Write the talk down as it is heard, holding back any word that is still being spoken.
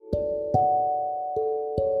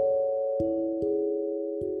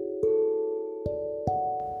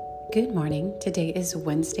Good morning. Today is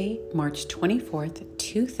Wednesday, March 24th,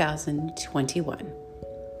 2021.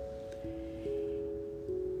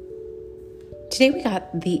 Today we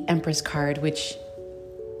got the Empress card, which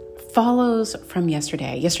follows from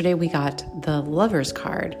yesterday. Yesterday we got the Lover's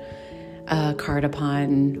card, a card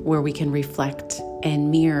upon where we can reflect and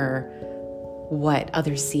mirror what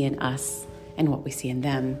others see in us and what we see in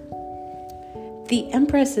them. The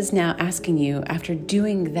Empress is now asking you, after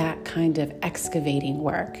doing that kind of excavating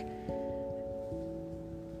work,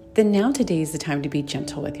 then now today is the time to be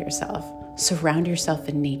gentle with yourself. Surround yourself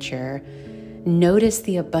in nature. Notice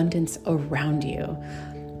the abundance around you.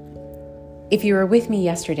 If you were with me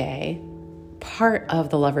yesterday, part of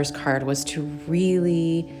the Lover's card was to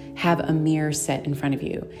really have a mirror set in front of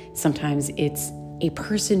you. Sometimes it's a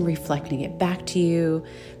person reflecting it back to you.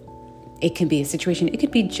 It can be a situation. It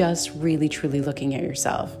could be just really, truly looking at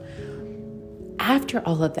yourself. After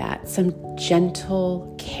all of that, some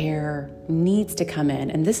gentle care needs to come in.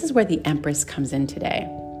 And this is where the Empress comes in today.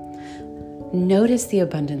 Notice the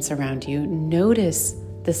abundance around you. Notice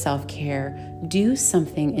the self-care. Do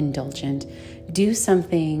something indulgent. Do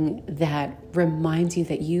something that reminds you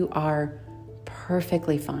that you are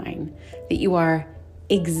perfectly fine, that you are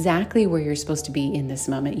exactly where you're supposed to be in this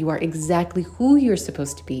moment. You are exactly who you're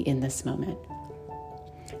supposed to be in this moment.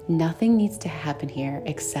 Nothing needs to happen here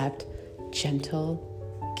except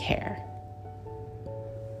gentle care.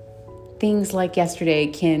 Things like yesterday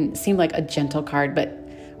can seem like a gentle card, but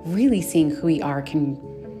really seeing who we are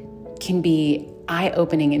can be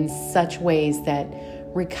eye-opening in such ways that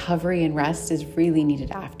recovery and rest is really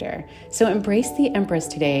needed after. So embrace the Empress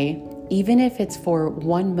today, even if it's for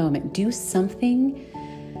one moment. Do something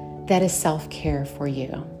that is self-care for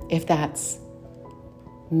you. If that's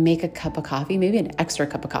make a cup of coffee, maybe an extra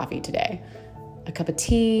cup of coffee today, a cup of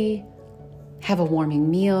tea, have a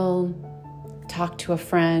warming meal, talk to a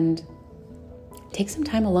friend, take some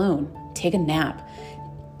time alone, take a nap.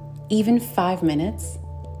 Even 5 minutes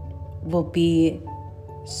will be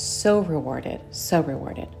so rewarded, so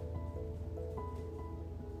rewarded.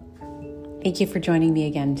 Thank you for joining me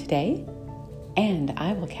again today, and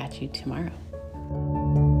I will catch you tomorrow.